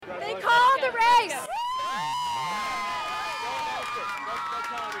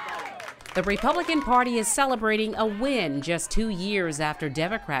The Republican Party is celebrating a win just 2 years after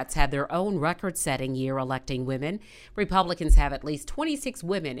Democrats had their own record-setting year electing women. Republicans have at least 26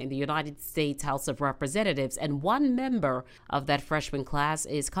 women in the United States House of Representatives, and one member of that freshman class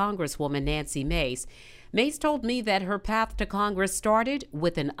is Congresswoman Nancy Mace. Mace told me that her path to Congress started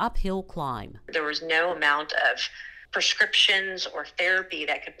with an uphill climb. There was no amount of prescriptions or therapy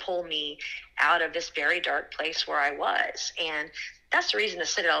that could pull me out of this very dark place where I was. And that's the reason the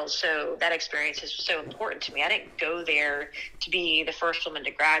Citadel that experience is so important to me. I didn't go there to be the first woman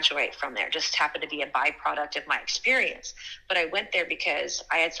to graduate from there. It just happened to be a byproduct of my experience. But I went there because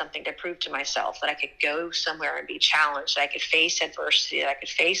I had something to prove to myself, that I could go somewhere and be challenged, that I could face adversity, that I could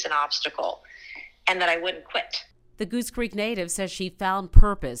face an obstacle, and that I wouldn't quit. The Goose Creek native says she found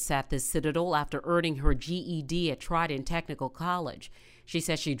purpose at the Citadel after earning her GED at Trident Technical College. She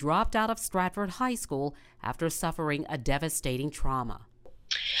says she dropped out of Stratford High School after suffering a devastating trauma.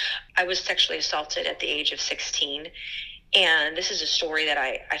 I was sexually assaulted at the age of 16, and this is a story that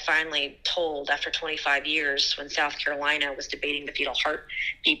I finally told after 25 years when South Carolina was debating the fetal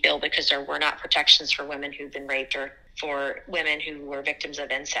heartbeat bill because there were not protections for women who'd been raped or for women who were victims of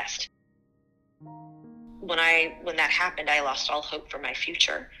incest. When that happened, I lost all hope for my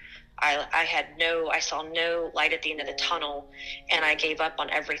future. I saw no light at the end of the tunnel, and I gave up on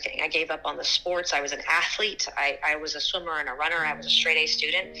everything. I gave up on the sports. I was an athlete. I was a swimmer and a runner. I was a straight A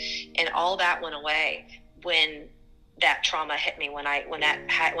student, and all that went away when that trauma hit me. When I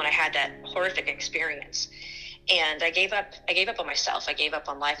had that horrific experience, and I gave up on myself. I gave up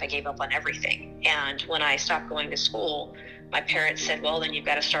on life. I gave up on everything. And when I stopped going to school, my parents said, "Well, then you've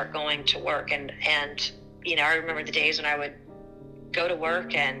got to start going to work." And I remember the days when I would go to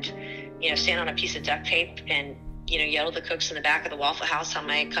work and, stand on a piece of duct tape and, yell at the cooks in the back of the Waffle House how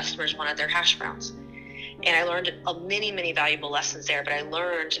my customers wanted their hash browns. And I learned many, many valuable lessons there, but I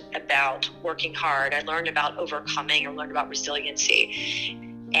learned about working hard. I learned about overcoming. I learned about resiliency.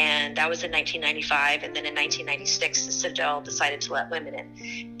 And that was in 1995. And then in 1996, the Citadel decided to let women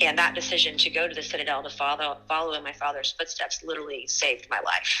in. And that decision to go to the Citadel to follow in my father's footsteps literally saved my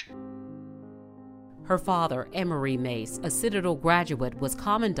life. Her father, Emory Mace, a Citadel graduate, was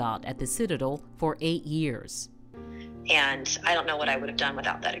commandant at the Citadel for 8 years. And I don't know what I would have done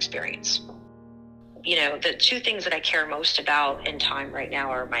without that experience. The two things that I care most about in time right now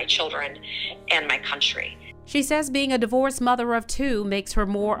are my children and my country. She says being a divorced mother of 2 makes her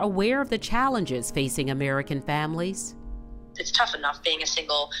more aware of the challenges facing American families. It's tough enough being a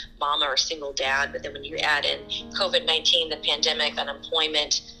single mom or a single dad, but then when you add in COVID-19, the pandemic,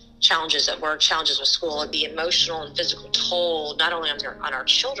 unemployment, challenges at work, challenges with school, the emotional and physical toll, not only on our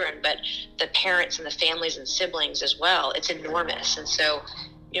children, but the parents and the families and siblings as well, it's enormous. And so,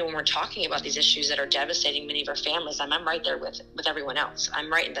 when we're talking about these issues that are devastating many of our families, I'm right there with everyone else.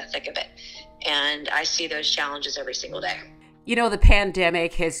 I'm right in the thick of it. And I see those challenges every single day. The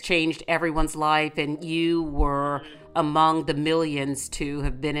pandemic has changed everyone's life, and you were among the millions to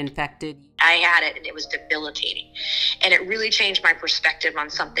have been infected. I had it, and it was debilitating. And it really changed my perspective on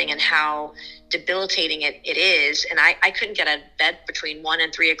something and how debilitating it is. And I couldn't get out of bed between 1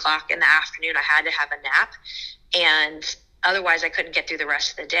 and 3 o'clock in the afternoon. I had to have a nap. And otherwise, I couldn't get through the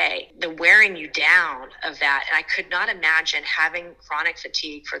rest of the day. The wearing you down of that, and I could not imagine having chronic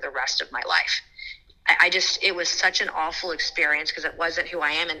fatigue for the rest of my life. It was such an awful experience because it wasn't who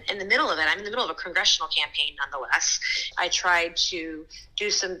I am. And in the middle of it, I'm in the middle of a congressional campaign nonetheless. I tried to do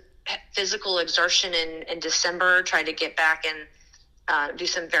some physical exertion in December, tried to get back and do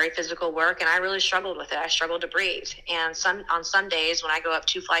some very physical work, and I really struggled with it. I struggled to breathe. And on some days when I go up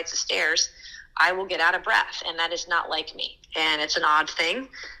 2 flights of stairs, I will get out of breath, and that is not like me. And it's an odd thing.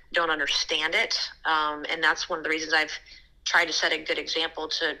 Don't understand it. And that's one of the reasons I've tried to set a good example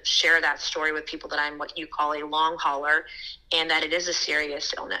to share that story with people, that I'm what you call a long hauler and that it is a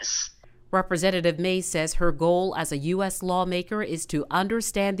serious illness. Representative Mace says her goal as a U.S. lawmaker is to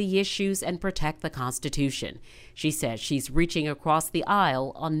understand the issues and protect the Constitution. She says she's reaching across the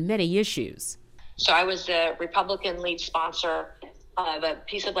aisle on many issues. So I was the Republican lead sponsor of a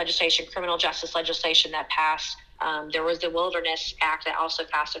piece of legislation, criminal justice legislation, that passed. There was the Wilderness Act that also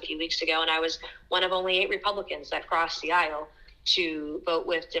passed a few weeks ago, and I was one of only 8 Republicans that crossed the aisle to vote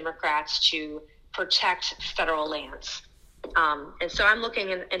with Democrats to protect federal lands. And so I'm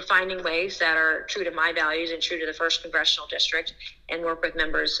looking and finding ways that are true to my values and true to the 1st Congressional District, and work with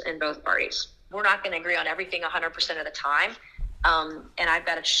members in both parties. We're not going to agree on everything 100% of the time. And I've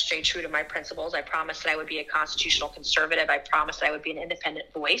got to stay true to my principles. I promised that I would be a constitutional conservative. I promised that I would be an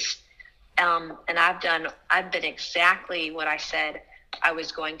independent voice. And I've been exactly what I said I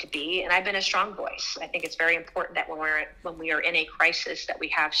was going to be, and I've been a strong voice. I think it's very important that when we are in a crisis, that we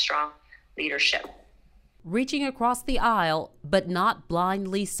have strong leadership. Reaching across the aisle, but not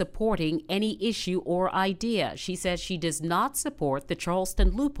blindly supporting any issue or idea. She says she does not support the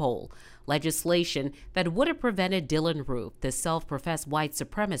Charleston loophole, legislation that would have prevented Dylann Roof, the self-professed white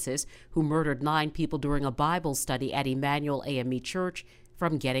supremacist who murdered 9 people during a Bible study at Emmanuel AME Church,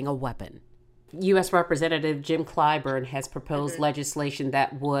 from getting a weapon. U.S. Representative Jim Clyburn has proposed legislation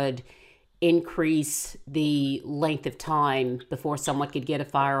that would increase the length of time before someone could get a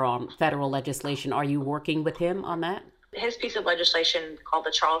firearm, federal legislation. Are you working with him on that? His piece of legislation, called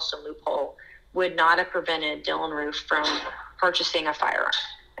the Charleston loophole, would not have prevented Dylann Roof from purchasing a firearm.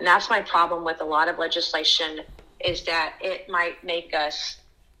 And that's my problem with a lot of legislation, is that it might make us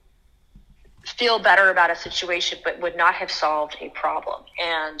feel better about a situation, but would not have solved a problem.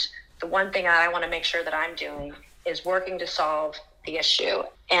 And the one thing I want to make sure that I'm doing is working to solve the issue.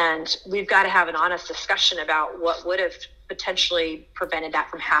 And we've got to have an honest discussion about what would have potentially prevented that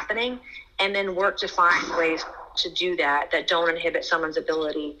from happening, and then work to find ways to do that don't inhibit someone's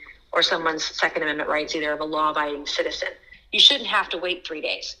ability or someone's Second Amendment rights, either of a law-abiding citizen. You shouldn't have to wait 3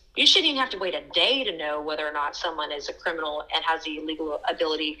 days. You shouldn't even have to wait a day to know whether or not someone is a criminal and has the legal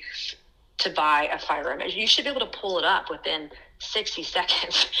ability to buy a firearm. You should be able to pull it up within 60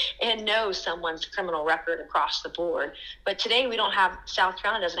 seconds and know someone's criminal record across the board. But today South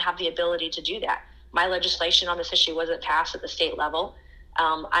Carolina doesn't have the ability to do that. My legislation on this issue wasn't passed at the state level.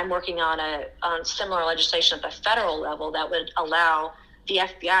 I'm working on similar legislation at the federal level that would allow the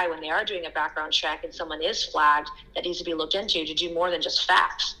FBI, when they are doing a background check and someone is flagged that needs to be looked into, to do more than just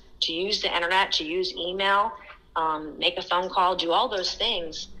fax, to use the internet, to use email, make a phone call, do all those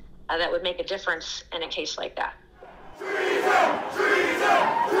things that would make a difference in a case like that.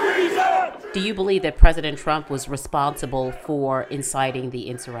 Do you believe that President Trump was responsible for inciting the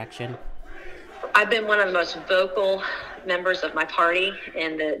insurrection? I've been one of the most vocal members of my party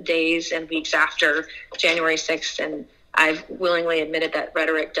in the days and weeks after January 6th, and I've willingly admitted that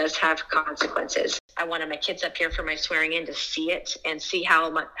rhetoric does have consequences. I wanted my kids up here for my swearing in to see it and see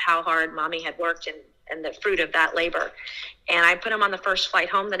how hard Mommy had worked and the fruit of that labor. And I put them on the first flight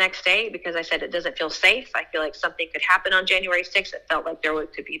home the next day because I said it doesn't feel safe. I feel like something could happen on January 6th. It felt like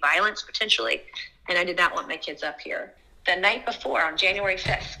could be violence potentially. And I did not want my kids up here. The night before, on January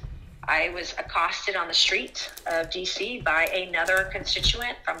 5th, I was accosted on the street of D.C. by another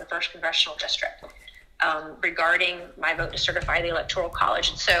constituent from the 1st Congressional District regarding my vote to certify the Electoral College.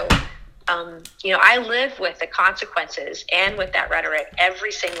 And so, I live with the consequences and with that rhetoric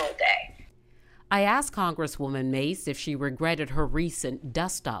every single day. I asked Congresswoman Mace if she regretted her recent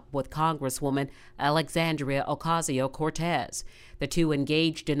dust-up with Congresswoman Alexandria Ocasio-Cortez. The two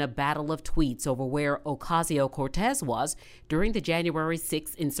engaged in a battle of tweets over where Ocasio-Cortez was during the January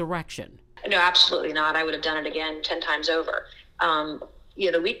 6th insurrection. No, absolutely not. I would have done it again 10 times over.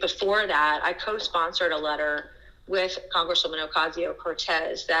 The week before that, I co-sponsored a letter with Congresswoman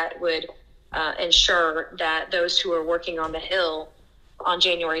Ocasio-Cortez that would ensure that those who are working on the Hill on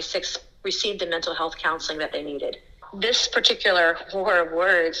January 6th received the mental health counseling that they needed. This particular war of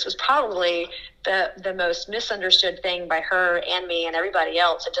words was probably the most misunderstood thing by her and me and everybody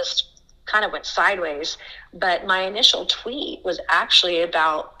else. It just kind of went sideways. But my initial tweet was actually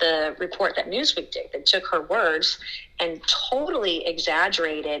about the report that Newsweek did that took her words and totally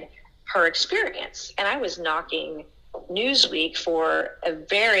exaggerated her experience. And I was knocking Newsweek for a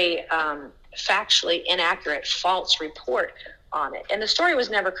very factually inaccurate, false report on it. And the story was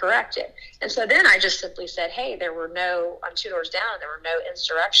never corrected. And so then I just simply said, hey, there were on 2 doors down, there were no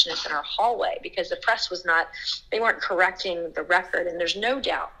insurrectionists in our hallway, because the press they weren't correcting the record. And there's no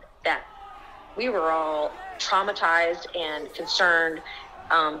doubt that we were all traumatized and concerned.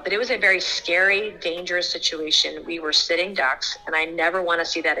 But it was a very scary, dangerous situation. We were sitting ducks, and I never want to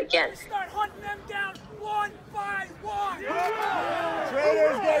see that again. Start hunting them down one by one.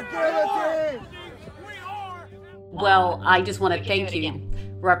 Traitors get guillotined. Well, I just want to thank you,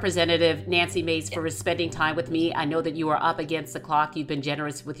 Representative Nancy Mace, for spending time with me. I know that you are up against the clock. You've been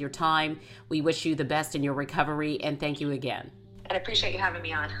generous with your time. We wish you the best in your recovery, and thank you again. And I appreciate you having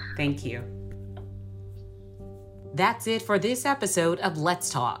me on. Thank you. That's it for this episode of Let's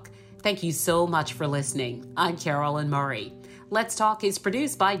Talk. Thank you so much for listening. I'm Carolyn Murray. Let's Talk is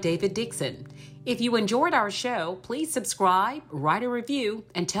produced by David Dixon. If you enjoyed our show, please subscribe, write a review,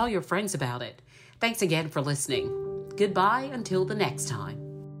 and tell your friends about it. Thanks again for listening. Goodbye until the next time.